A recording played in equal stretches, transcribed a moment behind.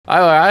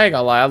I ain't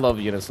gonna lie, I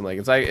love Unison Link.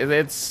 It's like,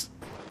 it's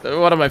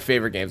one of my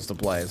favorite games to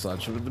play,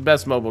 such. The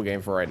best mobile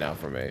game for right now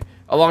for me.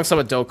 Alongside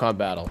with Dokkan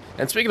Battle.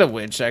 And speaking of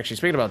which, actually,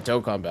 speaking about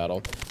Dokkan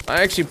Battle,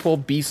 I actually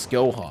pulled Beast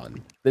Gohan.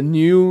 The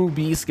new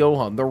Beast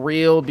Gohan. The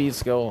real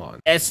Beast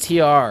Gohan.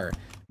 STR.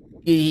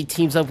 He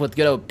teams up with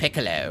good old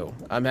Piccolo.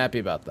 I'm happy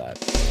about that.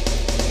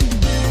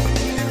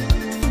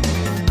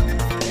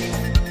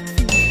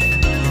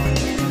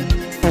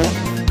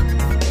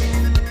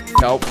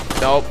 Nope,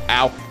 nope,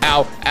 ow,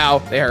 ow, ow,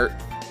 they hurt.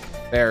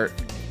 They hurt.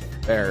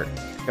 They hurt.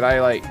 Could I,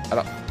 like,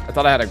 I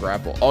thought I had a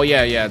grapple. Oh,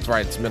 yeah, it's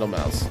right, it's middle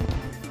mouse.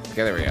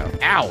 Okay, there we go.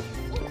 Ow.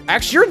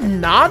 Actually, you're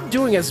not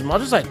doing as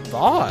much as I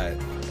thought.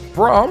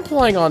 Bro, I'm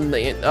playing on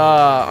the,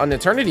 on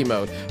Eternity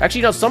mode.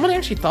 Actually, no, someone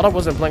actually thought I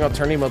wasn't playing on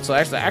Eternity mode, so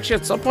actually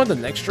at some point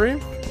in the next stream,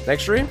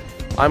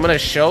 I'm gonna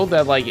show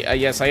that, like,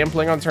 yes, I am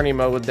playing on Eternity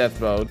mode with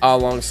Death Mode,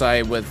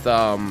 alongside with,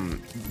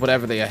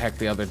 whatever the heck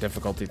the other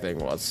difficulty thing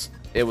was.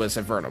 It was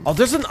Infernum. Oh,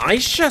 there's an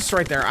ice chest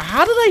right there.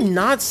 How did I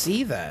not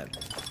see that?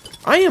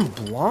 I am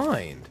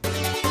blind.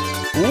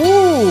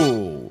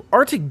 Ooh,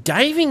 Arctic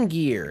diving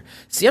gear.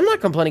 See, I'm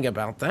not complaining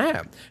about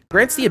that.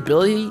 Grants the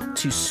ability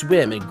to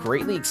swim and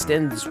greatly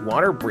extends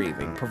water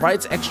breathing.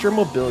 Provides extra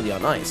mobility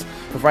on ice.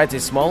 Provides a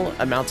small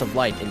amount of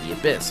light in the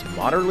abyss.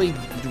 Moderately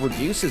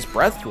reduces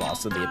breath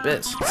loss in the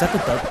abyss. Is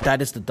that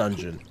that is the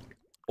dungeon.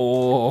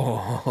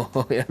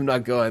 Oh, I'm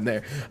not going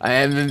there. I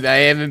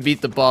haven't beat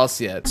the boss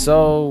yet.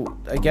 So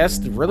I guess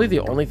really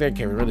the only thing I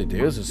can really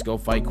do is just go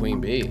fight Queen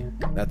Bee.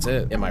 That's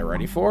it. Am I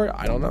ready for it?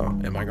 I don't know.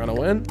 Am I gonna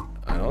win?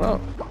 I don't know.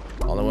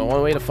 Only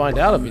one way to find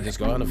out if you just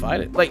go out and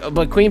fight it. Like,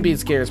 but Queen Bee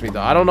scares me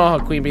though. I don't know how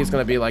Queen Bee is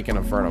gonna be like in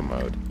Inferno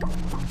mode.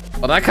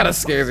 Well, that kind of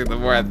scares me the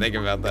more I think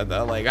about that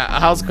though. Like,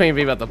 how's Queen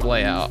Bee about to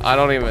play out? I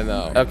don't even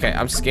know. Okay,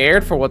 I'm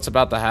scared for what's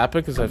about to happen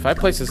because if I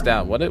place this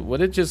down,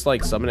 would it just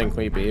like summon in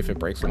Queen Bee if it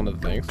breaks one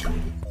of the things?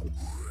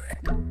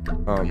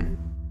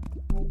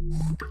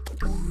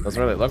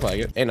 Doesn't really look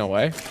like it. Ain't no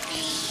way.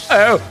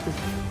 Oh,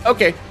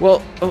 okay. Well,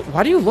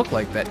 why do you look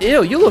like that?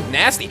 Ew, you look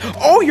nasty.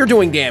 Oh, you're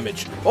doing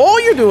damage. Oh,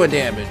 you're doing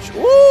damage.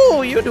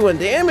 Oh, you're doing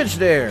damage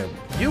there.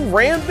 You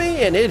ran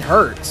me and it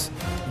hurts.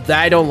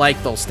 I don't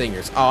like those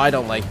stingers. Oh, I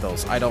don't like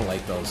those. I don't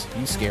like those.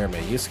 You scare me.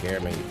 You scare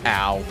me.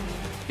 Ow.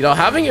 You know,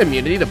 having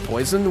immunity to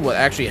poison would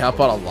actually help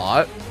out a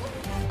lot.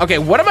 Okay,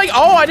 what am I?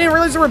 Oh, I didn't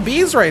realize there were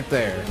bees right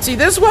there. See,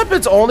 this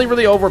weapon's only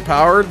really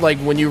overpowered like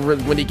when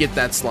you get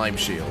that slime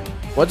shield.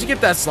 Once you get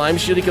that slime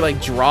shield, you can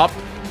like drop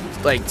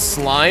like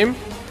slime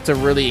to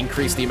really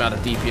increase the amount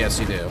of DPS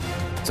you do.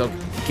 So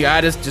you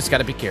just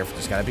gotta be careful.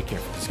 Just gotta be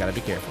careful. Just gotta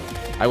be careful.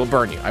 I will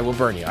burn you. I will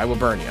burn you. I will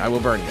burn you. I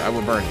will burn you. I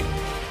will burn you.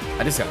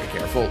 I just gotta be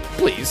careful.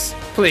 Please,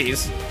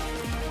 please,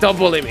 don't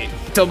bully me.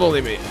 Don't bully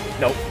me.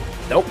 Nope.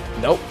 Nope.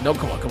 Nope. Nope.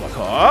 Come on. Come on.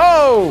 Come on.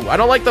 Oh, I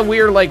don't like the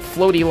weird like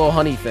floaty little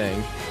honey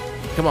thing.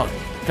 Come on,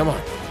 come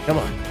on, come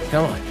on,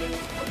 come on.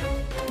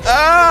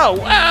 Oh,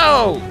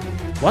 wow!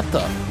 What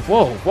the?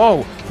 Whoa,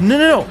 whoa. No,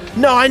 no, no.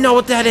 No, I know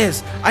what that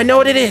is. I know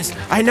what it is.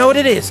 I know what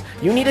it is.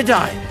 You need to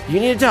die. You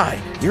need to die.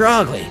 You're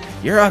ugly.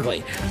 You're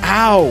ugly.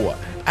 Ow.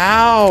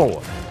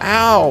 Ow.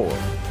 Ow.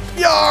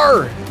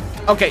 Yar!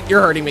 Okay,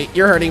 you're hurting me.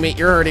 You're hurting me.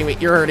 You're hurting me.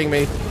 You're hurting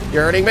me.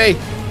 You're hurting me.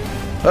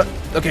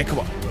 Okay, come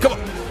on. Come on.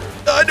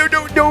 No,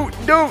 no, no,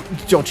 no.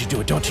 Don't you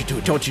do it. Don't you do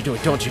it. Don't you do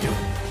it. Don't you do it.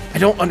 I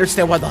don't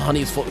understand why the honey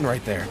is floating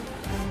right there.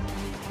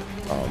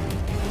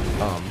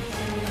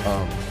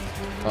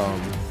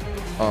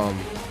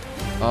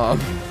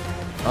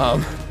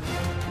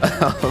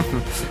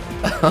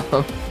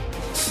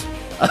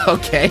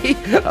 Okay,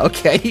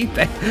 okay,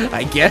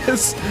 I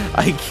guess.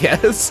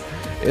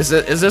 Is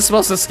this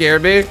supposed to scare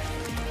me?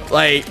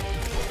 Like,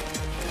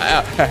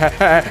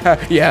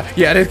 yeah,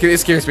 it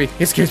scares me.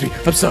 It scares me.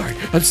 I'm sorry.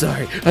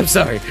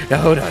 Now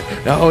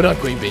hold on,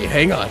 Queen Bee.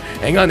 Hang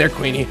on there,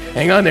 Queenie.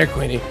 Hang on there,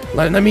 Queenie.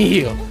 Let me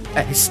heal.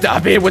 Hey,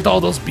 stop it with all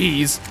those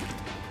bees.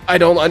 I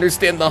don't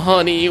understand the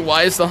honey.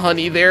 Why is the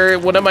honey there?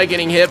 What am I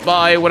getting hit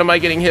by? What am I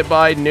getting hit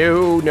by?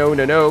 No. No,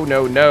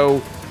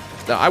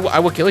 I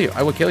will kill you.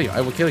 I will kill you.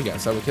 I will kill you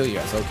guys. I will kill you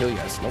guys. I will kill you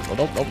guys.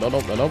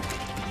 Nope.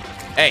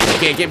 Hey, you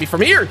can't get me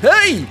from here.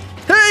 Hey!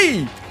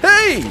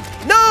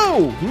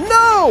 No!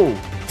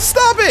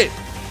 Stop it!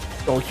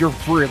 Oh, you're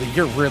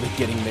really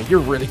getting me.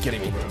 You're really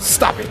getting me.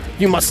 Stop it.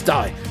 You must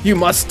die. You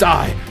must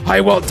die. I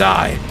won't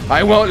die.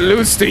 I won't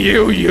lose to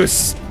you, you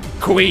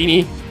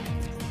Queenie.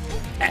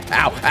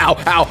 Ow.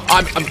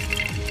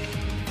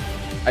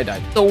 I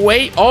died. The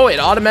wait. Oh, it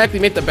automatically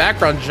made the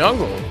background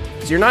jungle.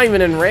 So you're not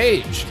even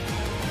enraged.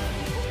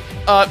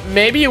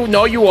 Maybe you.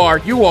 No, you are.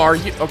 You are.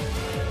 Okay.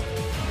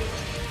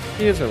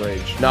 He is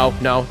enraged. No.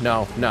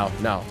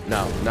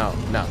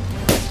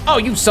 Oh,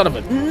 you son of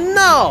a.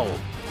 No.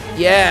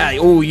 Yeah.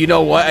 Oh, you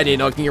know what? I didn't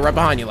know I can get right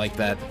behind you like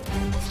that.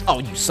 Oh,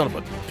 you son of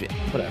a bitch.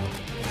 Whatever.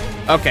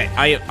 Okay.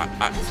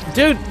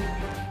 Dude.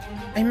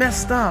 I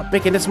messed up,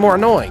 making this more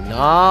annoying.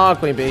 Nah,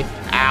 Queen Bee.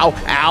 Ow.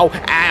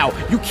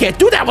 You can't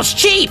do that. It was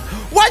cheap.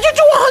 Why'd you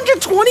do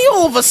 120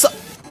 all of a sudden?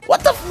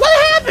 What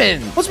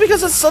happened? Was it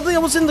because it's something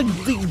that was in the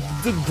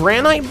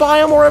granite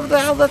biome or whatever the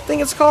hell that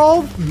thing is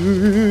called?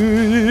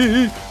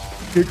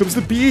 Here comes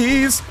the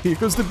bees. Here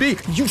comes the bee.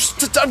 You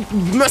stop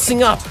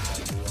messing up.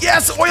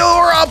 Yes, oil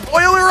her up.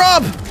 Oil her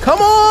up. Come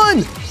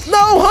on.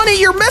 No, honey,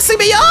 you're messing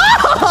me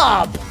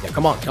up. Yeah,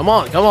 come on, come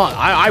on, come on.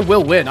 I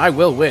will win. I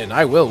will win.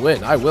 I will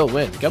win. I will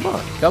win. Come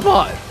on, come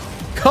on.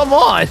 Come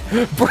on.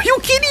 Bro, you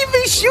can't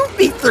even shoot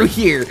me through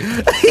here.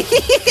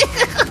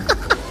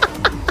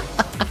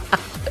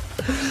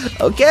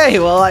 Okay,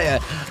 well,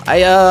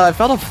 I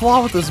found a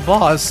flaw with this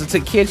boss since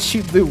it can't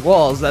shoot through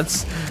walls.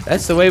 That's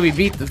the way we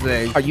beat the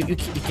thing. Are you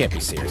can't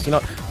be serious. You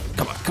know,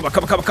 come on, come on,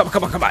 come on, come on, come on,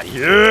 come on, come on.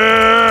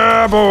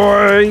 Yeah,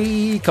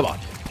 boy. Come on.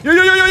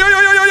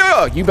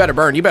 Yeah. You better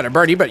burn. You better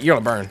burn. You're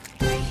gonna burn.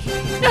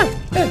 Yeah,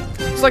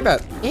 just like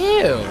that.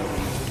 Ew.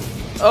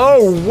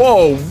 Oh,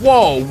 whoa,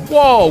 whoa,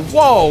 whoa,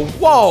 whoa,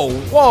 whoa,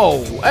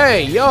 whoa.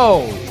 Hey,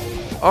 yo.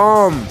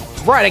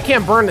 Right, I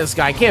can't burn this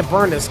guy. I can't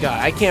burn this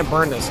guy. I can't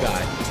burn this guy.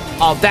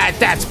 Oh,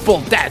 that's bull.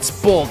 That's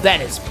bull.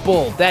 That is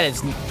bull. That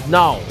is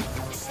no.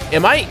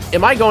 Am I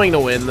going to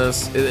win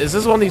this? Is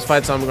this one of these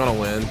fights I'm gonna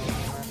win?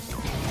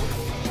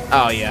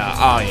 Oh yeah.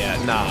 Oh yeah.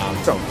 Nah.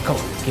 Come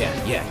on. Yeah.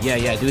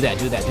 Do that.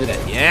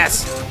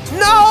 Yes.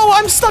 No,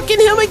 I'm stuck in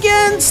him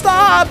again.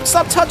 Stop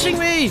touching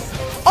me.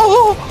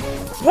 Oh,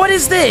 what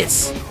is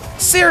this?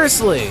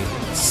 Seriously.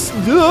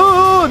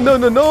 No.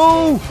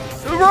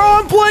 Bro,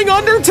 I'm playing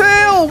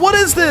Undertale. What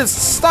is this?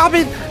 Stop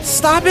it.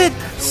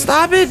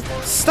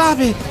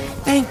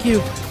 Thank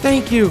you.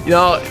 You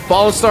know,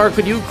 Fallen Star,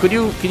 could you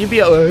be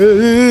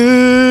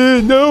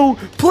a no,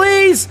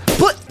 please.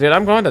 Dude,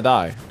 I'm going to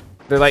die.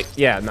 They're like,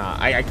 yeah, nah,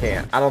 I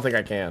can't. I don't think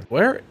I can.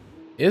 Where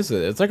is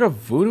it? It's like a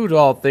voodoo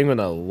doll thing with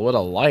a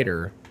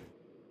lighter.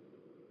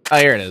 Oh,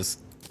 here it is.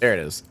 There it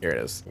is.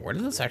 Where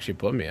did this actually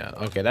put me at?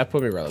 Okay, that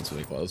put me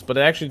relatively close, but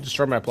it actually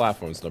destroyed my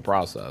platforms in the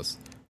process.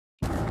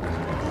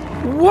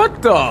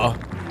 What the?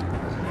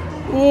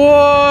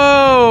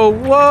 Whoa!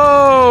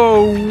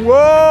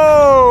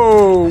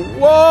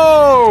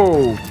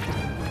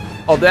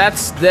 Oh,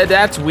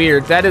 that's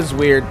weird. That is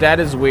weird. That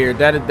is weird.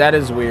 This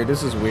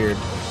is weird.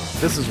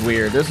 This is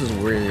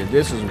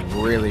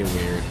really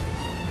weird.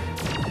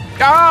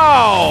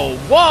 Oh!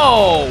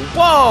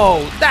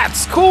 Whoa!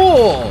 That's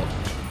cool!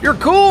 You're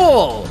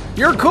cool!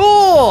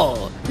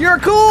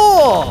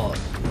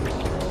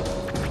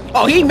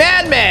 Oh, he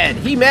madman!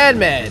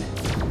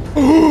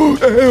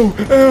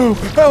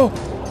 Ow!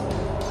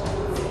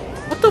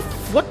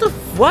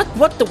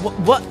 What?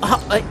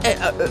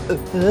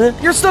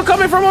 You're still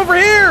coming from over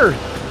here!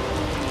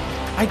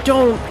 It's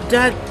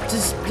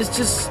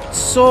just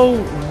so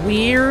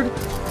weird.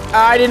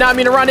 I did not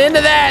mean to run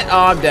into that!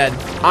 Oh, I'm dead.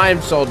 I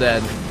am so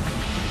dead.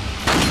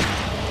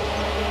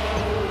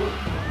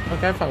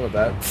 Okay, I'm fine with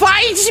that.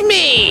 Fight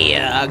me!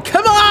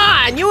 Come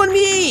on, you and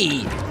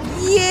me!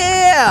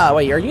 Yeah!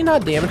 Wait, are you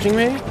not damaging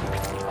me?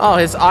 Oh,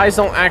 his eyes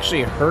don't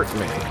actually hurt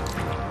me.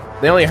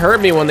 They only hurt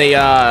me when they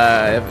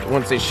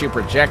once they shoot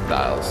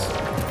projectiles.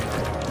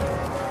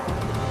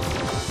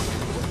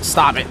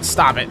 Stop it.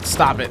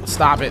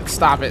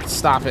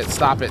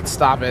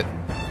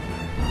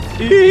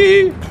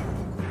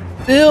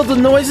 Ew, the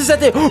noises that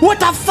they. What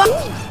the fuck?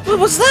 What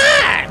was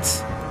that?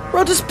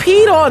 Bro just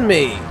peed on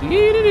me.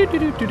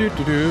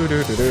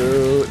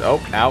 Oh,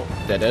 ow.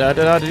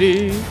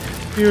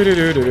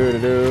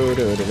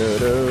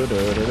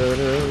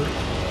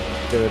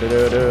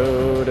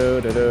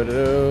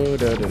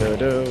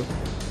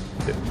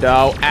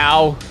 No,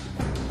 ow.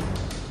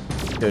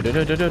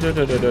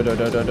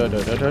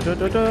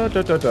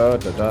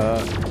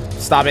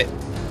 Stop it.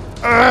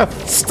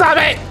 Stop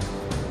it!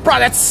 Bro,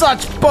 that's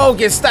such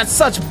bogus. That's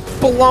such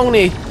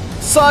baloney.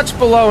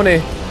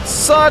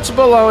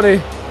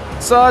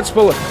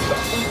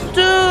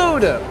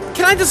 Dude,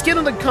 can I just get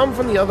him to come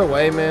from the other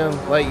way, man?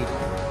 Like,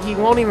 he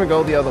won't even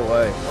go the other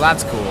way. Well,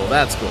 that's cool.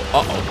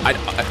 Uh-oh.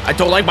 I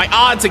don't like my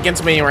odds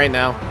against me right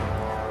now.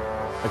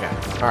 Okay.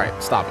 All right.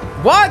 Stop it.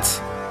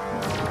 What?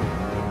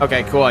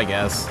 Okay. Cool, I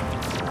guess.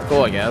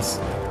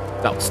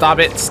 No, stop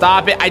it.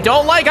 I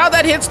don't like how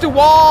that hits through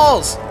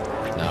walls.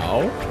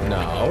 No.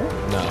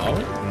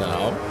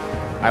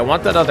 I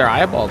want that other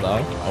eyeball, though.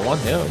 I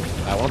want him.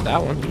 I want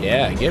that one.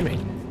 Yeah, give me.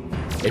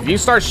 If you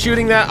start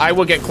shooting that, I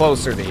will get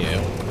closer to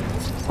you.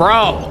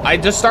 Bro, I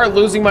just start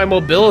losing my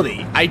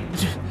mobility. I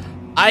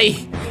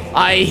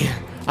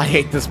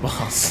hate this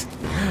boss.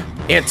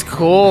 It's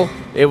cool.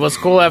 It was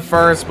cool at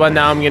first, but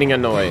now I'm getting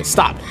annoyed.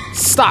 Stop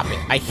it.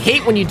 I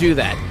hate when you do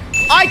that.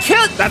 I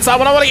can't. That's not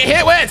what I want to get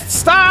hit with.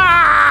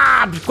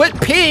 Stop! Quit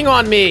peeing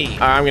on me.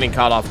 I'm getting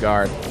caught off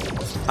guard.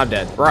 I'm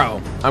dead.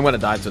 Bro, I'm gonna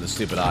die to the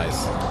stupid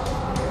eyes.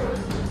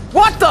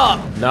 What the?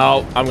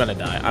 No, I'm gonna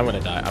die. I'm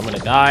going to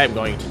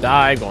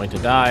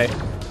die.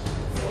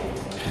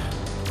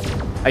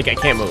 I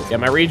can't move. Yeah,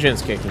 my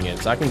regen's kicking in,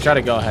 so I can try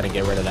to go ahead and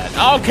get rid of that.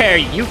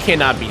 Okay, you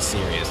cannot be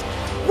serious.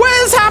 What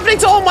is happening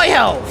to all my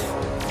health?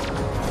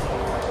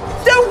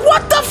 Dude,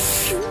 what the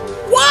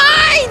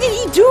why did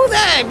he do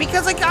that?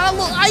 Because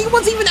I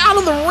wasn't even out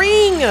of the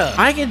ring.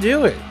 I can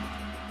do it.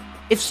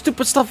 If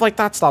stupid stuff like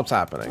that stops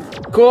happening.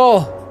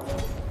 Cool.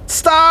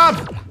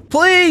 Stop!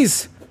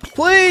 Please!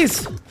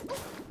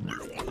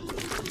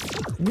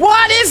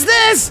 What is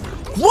this?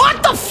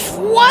 What the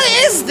what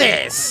is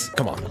this?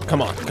 Come on,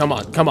 come on, come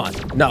on, come on.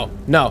 No,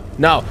 no,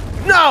 no,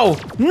 no,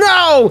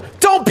 no!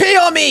 Don't pee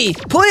on me!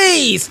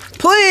 Please,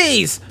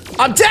 please!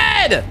 I'm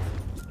dead!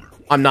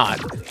 I'm not.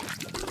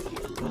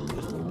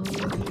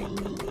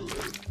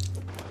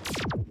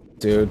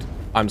 Dude,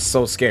 I'm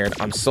so scared.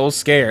 I'm so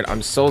scared.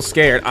 I'm so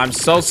scared. I'm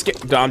so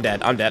scared. I'm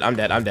dead. I'm dead. I'm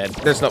dead. I'm dead.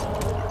 There's no...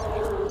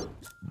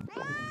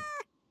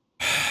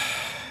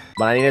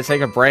 But I need to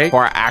take a break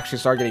before I actually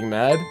start getting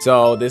mad.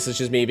 So this is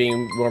just me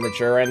being more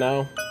mature right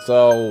now.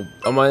 So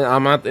I'm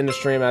not in the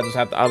stream.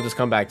 I'll just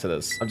come back to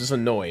this. I'm just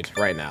annoyed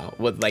right now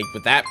with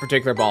that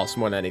particular boss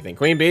more than anything.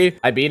 Queen Bee,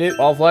 I beat it.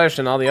 Wall Flesh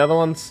and all the other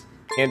ones,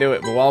 can't do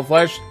it. But Wall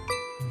Flesh,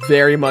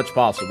 very much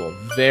possible.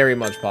 Very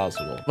much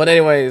possible. But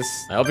anyways,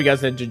 I hope you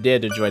guys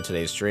did enjoy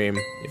today's stream.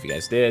 If you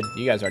guys did,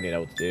 you guys already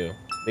know what to do.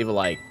 Leave a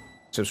like,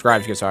 subscribe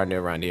if you guys are new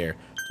around here.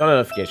 Turn on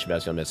notification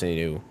bells so you don't miss any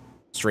new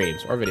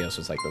streams or videos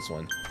just like this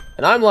one.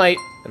 And I'm Light,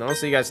 and I'll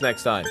see you guys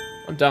next time.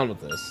 I'm done with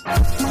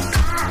this.